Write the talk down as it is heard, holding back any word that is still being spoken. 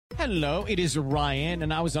Hello, it is Ryan,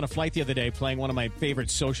 and I was on a flight the other day playing one of my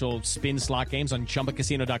favorite social spin slot games on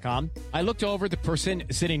ChumbaCasino.com. I looked over at the person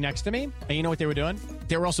sitting next to me, and you know what they were doing?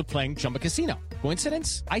 They were also playing Chumba Casino.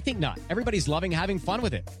 Coincidence? I think not. Everybody's loving having fun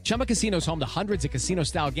with it. Chumba Casino is home to hundreds of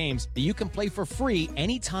casino-style games that you can play for free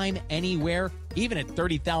anytime, anywhere, even at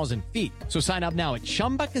 30,000 feet. So sign up now at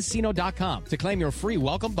ChumbaCasino.com to claim your free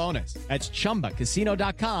welcome bonus. That's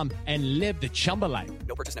ChumbaCasino.com and live the Chumba life.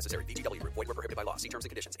 No purchase necessary. VGW. Void where prohibited by law. See terms and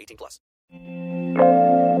conditions. 18+.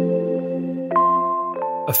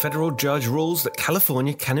 A federal judge rules that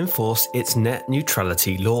California can enforce its net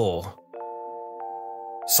neutrality law.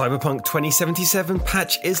 Cyberpunk 2077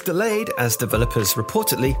 patch is delayed as developers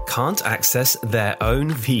reportedly can't access their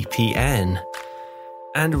own VPN.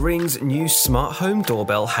 And Ring's new smart home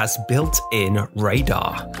doorbell has built-in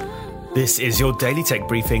radar. This is your Daily Tech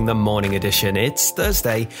Briefing, the morning edition. It's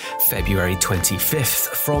Thursday, February 25th.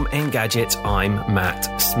 From Engadget, I'm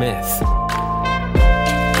Matt Smith.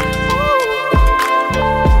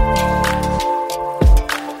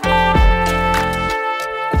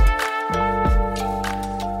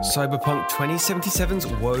 Cyberpunk 2077's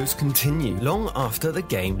woes continue long after the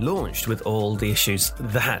game launched, with all the issues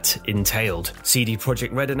that entailed. CD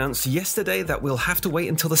Projekt Red announced yesterday that we'll have to wait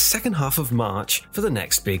until the second half of March for the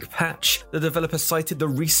next big patch. The developer cited the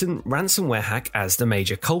recent ransomware hack as the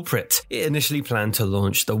major culprit. It initially planned to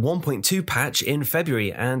launch the 1.2 patch in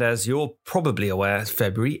February, and as you're probably aware,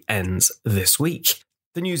 February ends this week.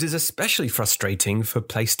 The news is especially frustrating for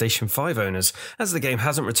PlayStation 5 owners, as the game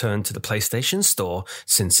hasn't returned to the PlayStation Store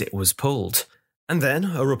since it was pulled. And then,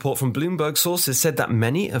 a report from Bloomberg sources said that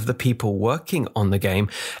many of the people working on the game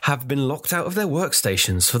have been locked out of their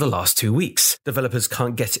workstations for the last 2 weeks. Developers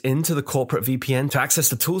can't get into the corporate VPN to access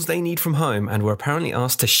the tools they need from home, and were apparently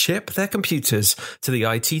asked to ship their computers to the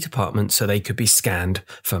IT department so they could be scanned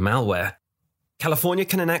for malware. California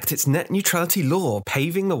can enact its net neutrality law,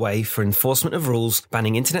 paving the way for enforcement of rules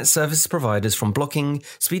banning internet service providers from blocking,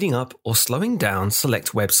 speeding up, or slowing down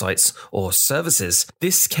select websites or services.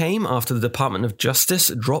 This came after the Department of Justice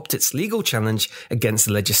dropped its legal challenge against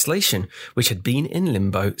the legislation, which had been in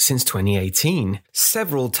limbo since 2018.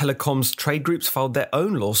 Several telecoms trade groups filed their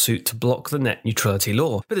own lawsuit to block the net neutrality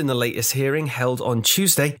law, but in the latest hearing held on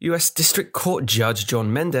Tuesday, U.S. District Court Judge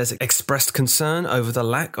John Mendez expressed concern over the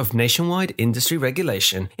lack of nationwide industry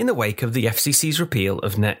regulation in the wake of the FCC's repeal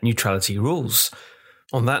of net neutrality rules.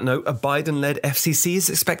 On that note, a Biden-led FCC is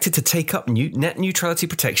expected to take up new net neutrality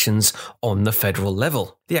protections on the federal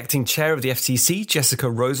level. The acting chair of the FCC, Jessica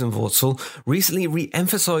Rosenworcel, recently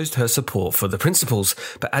re-emphasized her support for the principles,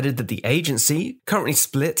 but added that the agency, currently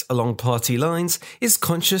split along party lines, is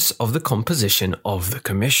conscious of the composition of the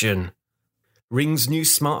commission. Ring's new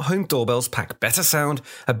smart home doorbells pack better sound,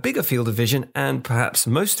 a bigger field of vision, and perhaps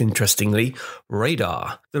most interestingly,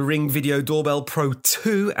 radar. The Ring Video Doorbell Pro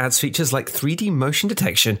 2 adds features like 3D motion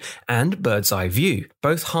detection and bird's eye view.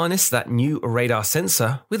 Both harness that new radar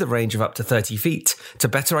sensor, with a range of up to 30 feet, to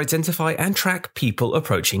better identify and track people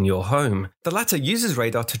approaching your home. The latter uses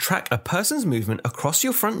radar to track a person's movement across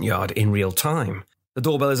your front yard in real time. The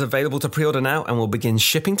doorbell is available to pre-order now and will begin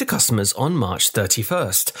shipping to customers on March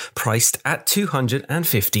 31st, priced at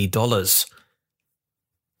 $250.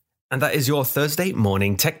 And that is your Thursday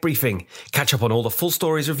morning tech briefing. Catch up on all the full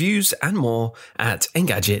stories, reviews, and more at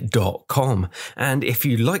Engadget.com. And if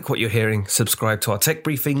you like what you're hearing, subscribe to our tech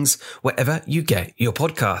briefings wherever you get your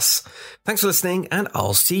podcasts. Thanks for listening, and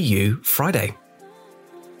I'll see you Friday.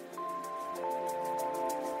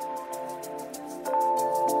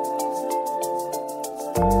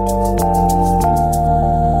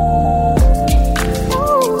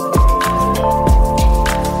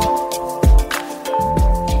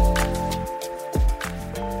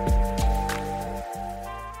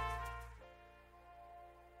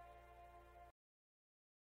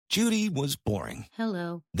 Judy was boring.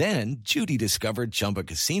 Hello. Then Judy discovered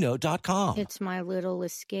ChumbaCasino.com. It's my little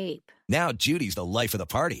escape. Now Judy's the life of the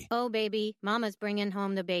party. Oh, baby, mama's bringing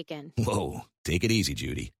home the bacon. Whoa, take it easy,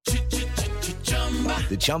 Judy.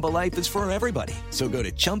 The Chumba life is for everybody. So go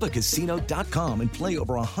to ChumbaCasino.com and play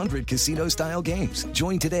over 100 casino-style games.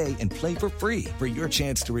 Join today and play for free for your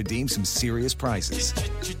chance to redeem some serious prizes.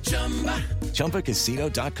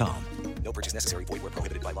 ChumbaCasino.com. No purchase necessary. Void where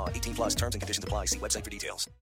prohibited by law. 18+. Terms and conditions apply. See website for details.